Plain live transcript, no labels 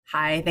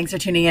Hi, thanks for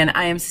tuning in.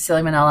 I am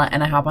Cecilia Manella,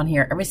 and I hop on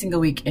here every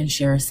single week and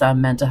share some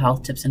mental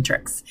health tips and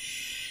tricks.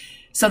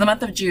 So the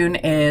month of June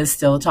is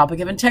still a topic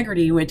of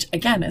integrity, which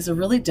again is a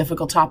really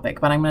difficult topic,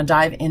 but I'm going to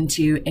dive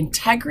into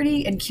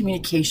integrity and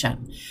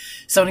communication.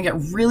 So I'm going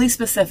to get really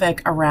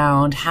specific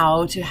around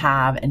how to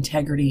have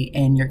integrity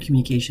in your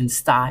communication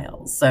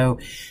styles. So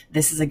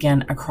this is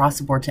again across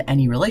the board to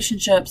any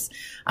relationships,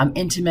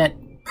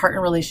 intimate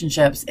partner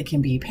relationships. It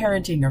can be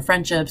parenting or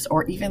friendships,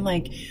 or even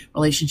like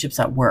relationships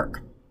at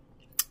work.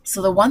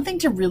 So the one thing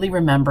to really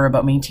remember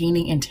about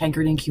maintaining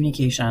integrity in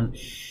communication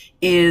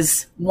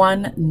is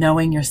one,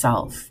 knowing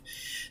yourself.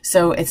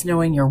 So it's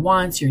knowing your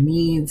wants, your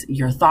needs,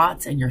 your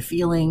thoughts, and your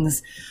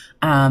feelings,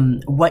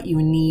 what you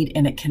need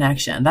in a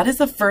connection. That is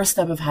the first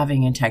step of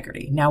having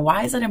integrity. Now,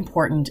 why is it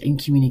important in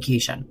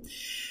communication?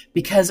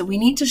 Because we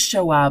need to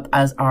show up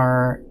as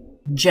our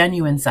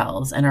genuine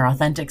selves and our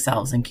authentic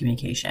selves in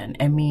communication.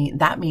 And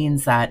that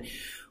means that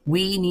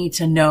we need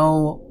to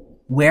know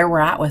where we're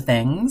at with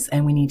things,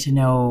 and we need to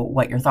know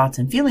what your thoughts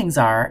and feelings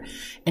are,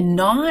 and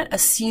not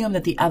assume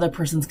that the other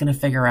person's going to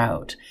figure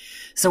out.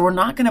 So we're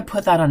not going to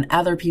put that on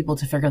other people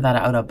to figure that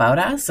out about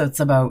us. So it's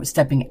about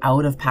stepping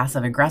out of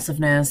passive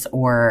aggressiveness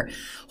or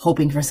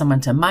hoping for someone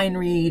to mind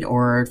read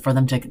or for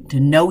them to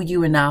know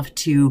you enough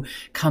to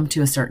come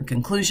to a certain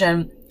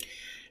conclusion.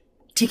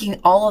 Taking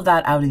all of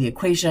that out of the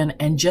equation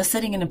and just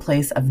sitting in a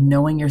place of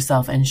knowing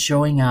yourself and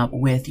showing up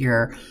with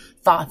your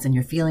thoughts and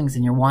your feelings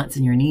and your wants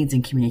and your needs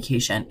in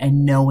communication,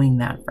 and knowing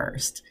that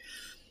first.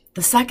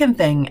 The second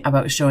thing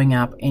about showing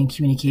up in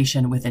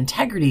communication with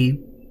integrity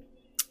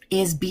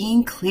is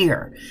being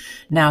clear.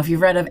 Now, if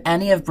you've read of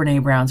any of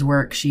Brene Brown's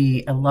work,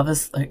 I love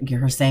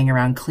her saying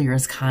around clear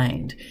is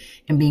kind,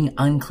 and being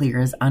unclear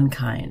is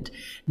unkind.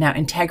 Now,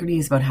 integrity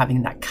is about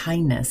having that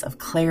kindness of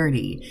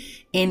clarity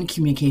in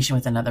communication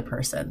with another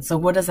person. So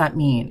what does that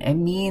mean? It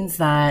means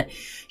that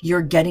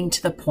you're getting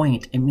to the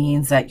point. It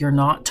means that you're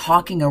not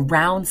talking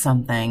around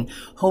something,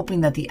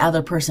 hoping that the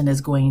other person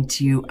is going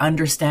to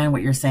understand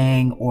what you're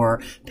saying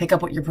or pick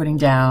up what you're putting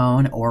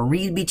down or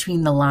read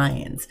between the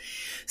lines.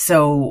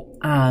 So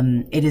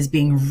it is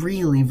being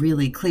really,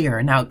 really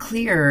clear. Now,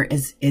 clear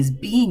is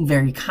being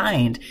very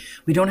kind.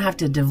 We don't have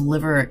to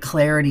deliver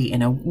clarity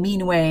in a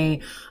mean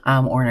way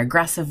or an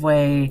aggressive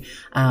way.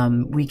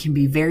 We can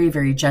be very,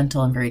 very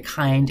gentle and very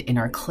kind in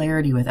our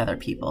clarity with other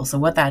people. So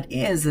what that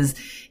is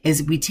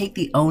we take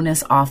the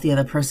onus off the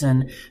other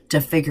person to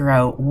figure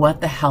out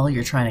what the hell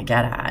you're trying to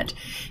get at.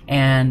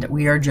 And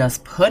we are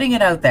just putting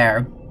it out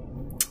there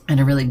in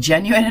a really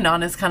genuine and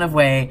honest kind of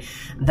way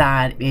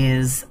that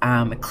is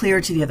clear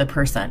to the other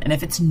person. And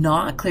if it's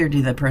not clear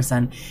to the other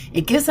person,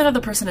 it gives that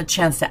other person a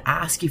chance to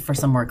ask you for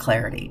some more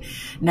clarity.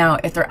 Now,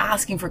 if they're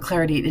asking for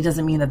clarity, it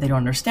doesn't mean that they don't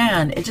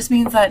understand. It just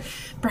means that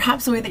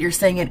perhaps the way that you're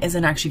saying it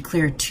isn't actually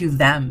clear to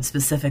them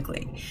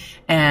specifically.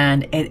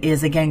 And it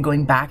is, again,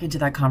 going back into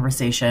that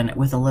conversation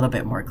with a little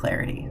bit more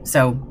clarity.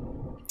 So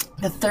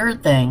the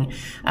third thing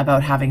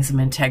about having some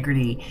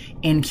integrity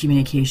in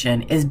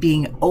communication is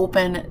being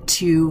open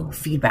to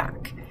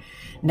feedback.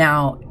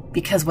 Now,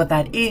 because what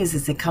that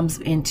is it comes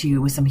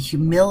into with some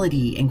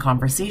humility in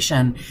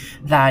conversation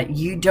that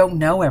you don't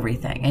know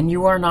everything, and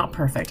you are not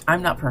perfect.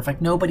 I'm not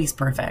perfect. Nobody's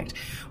perfect.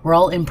 We're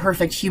all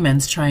imperfect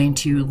humans trying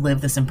to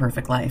live this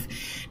imperfect life.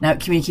 Now,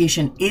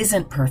 communication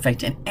isn't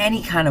perfect in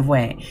any kind of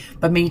way,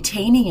 but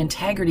maintaining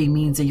integrity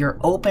means that you're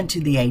open to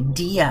the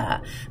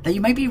idea that you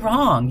might be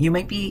wrong. You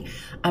might be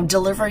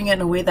delivering it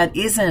in a way that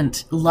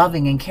isn't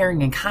loving and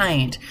caring and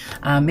kind.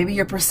 Maybe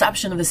your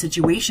perception of the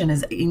situation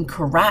is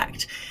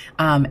incorrect.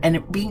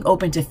 And being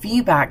open to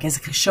feedback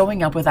is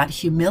showing up with that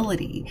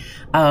humility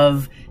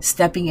of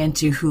stepping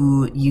into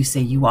who you say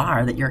you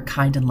are, that you're a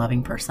kind and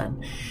loving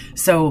person.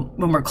 So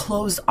when we're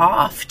closed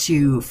off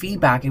to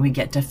feedback and we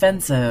get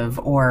defensive,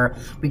 or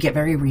we get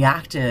very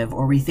reactive,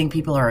 or we think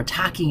people are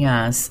attacking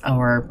us,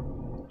 or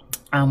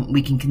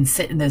we can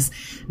sit in this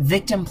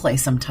victim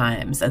place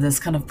sometimes, this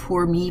kind of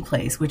poor me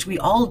place, which we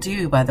all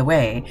do, by the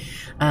way.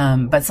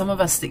 But some of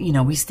us,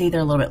 we stay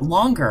there a little bit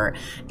longer,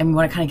 and we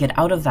want to kind of get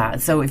out of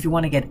that. So if you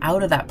want to get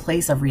out of that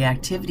place of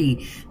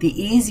reactivity,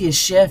 the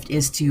easiest shift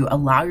is to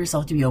allow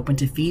yourself to be open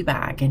to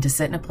feedback and to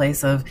sit in a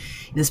place of,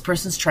 this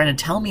person's trying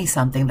to tell me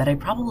something that I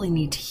probably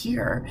need to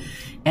hear.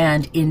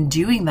 And in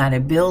doing that,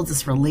 it builds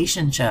this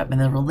relationship, and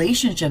the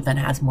relationship then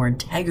has more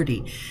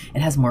integrity.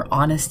 It has more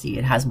honesty.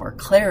 It has more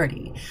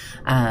clarity.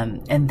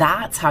 And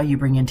that's how you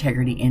bring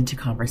integrity into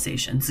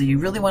conversation. So you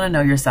really want to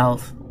know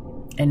yourself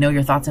and know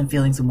your thoughts and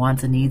feelings and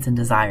wants and needs and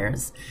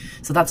desires.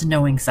 So that's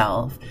knowing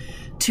self.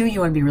 Two,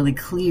 you want to be really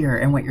clear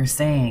in what you're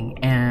saying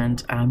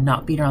and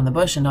not beat around the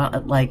bush and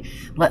not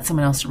let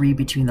someone else read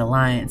between the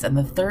lines. And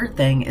the third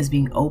thing is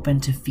being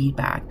open to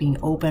feedback, being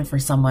open for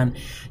someone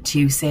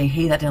to say,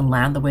 hey, that didn't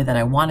land the way that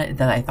I wanted,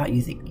 that I thought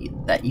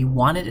that you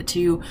wanted it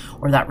to,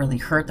 or that really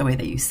hurt the way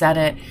that you said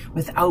it,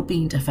 without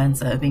being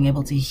defensive, being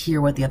able to hear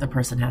what the other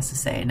person has to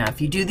say. Now,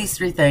 if you do these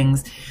three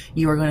things,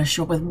 you are going to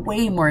show up with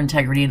way more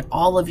integrity in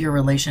all of your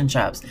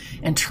relationships.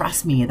 And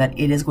trust me that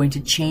it is going to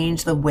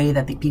change the way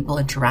that the people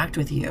interact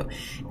with you.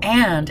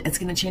 and it's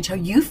going to change how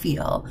you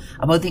feel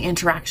about the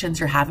interactions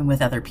you're having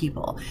with other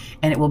people,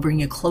 and it will bring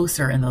you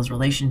closer in those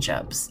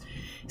relationships.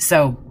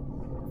 So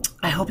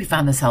I hope you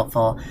found this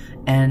helpful,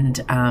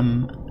 and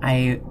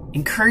I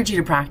encourage you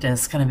to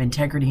practice kind of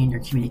integrity in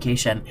your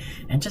communication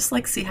and just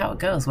like see how it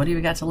goes. What do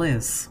you got to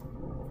lose?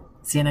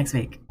 See you next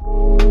week.